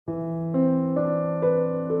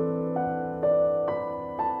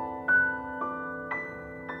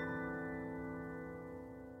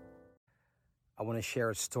to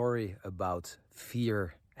share a story about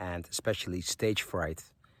fear and especially stage fright.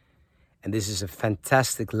 And this is a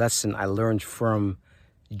fantastic lesson I learned from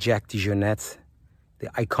Jack DeJohnette, the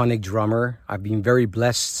iconic drummer. I've been very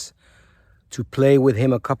blessed to play with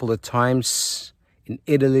him a couple of times in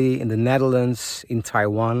Italy, in the Netherlands, in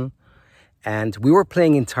Taiwan. And we were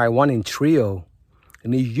playing in Taiwan in trio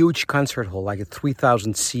in a huge concert hall, like a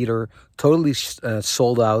 3,000-seater, totally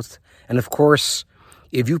sold out. And of course,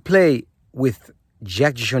 if you play with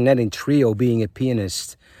Jack DeJohnette in trio, being a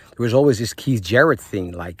pianist, there was always this Keith Jarrett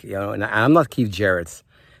thing, like, you know, and I'm not Keith Jarrett.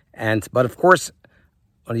 But of course,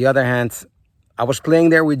 on the other hand, I was playing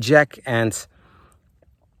there with Jack and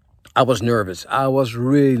I was nervous. I was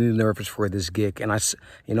really nervous for this gig. And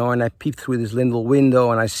I peeped through this little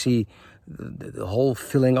window and I see the whole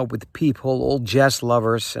filling up with people, all jazz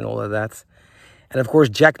lovers and all of that. And of course,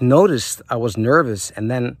 Jack noticed I was nervous.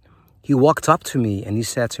 And then he walked up to me and he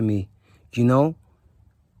said to me, you know,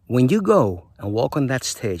 when you go and walk on that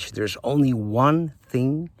stage, there's only one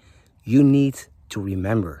thing you need to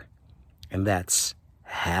remember. And that's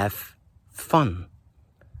have fun.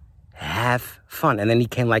 Have fun. And then he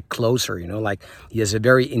came like closer, you know, like he has a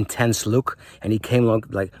very intense look. And he came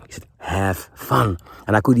like, he said, have fun.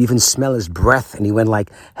 And I could even smell his breath. And he went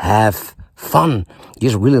like, have fun.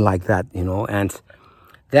 He's really like that, you know. And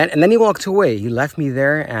then he walked away. He left me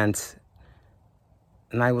there and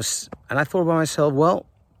I thought by myself, well,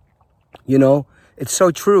 you know, it's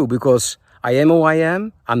so true because I am who I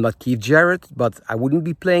am. I'm not Keith Jarrett, but I wouldn't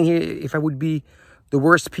be playing here if I would be the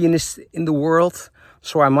worst pianist in the world.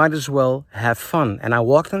 So I might as well have fun. And I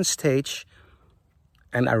walked on stage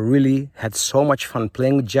and I really had so much fun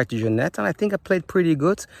playing with Jack DeJohnette. And I think I played pretty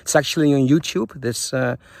good. It's actually on YouTube.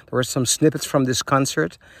 There were some snippets from this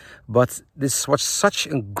concert. But this was such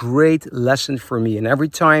a great lesson for me. And every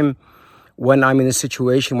time when I'm in a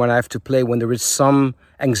situation when I have to play, when there is some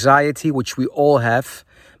anxiety, which we all have,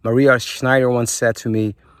 Maria Schneider once said to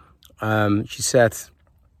me, she said,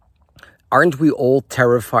 aren't we all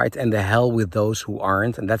terrified and the hell with those who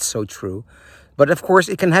aren't? And that's so true. But of course,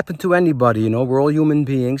 it can happen to anybody, you know, we're all human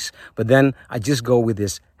beings. But then I just go with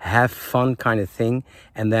this have fun kind of thing.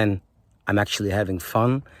 And then I'm actually having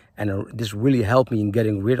fun. And this really helped me in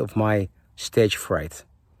getting rid of my stage fright.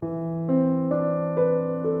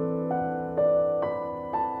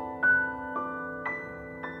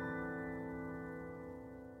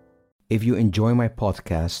 If you enjoy my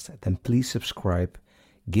podcast, then please subscribe,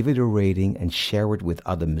 give it a rating, and share it with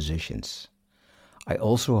other musicians. I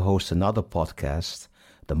also host another podcast,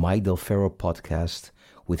 the Mike Del Ferro podcast,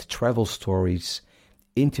 with travel stories,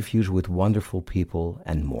 interviews with wonderful people,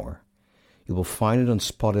 and more. You will find it on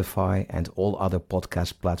Spotify and all other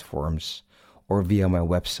podcast platforms or via my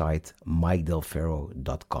website,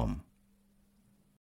 mikedelferro.com.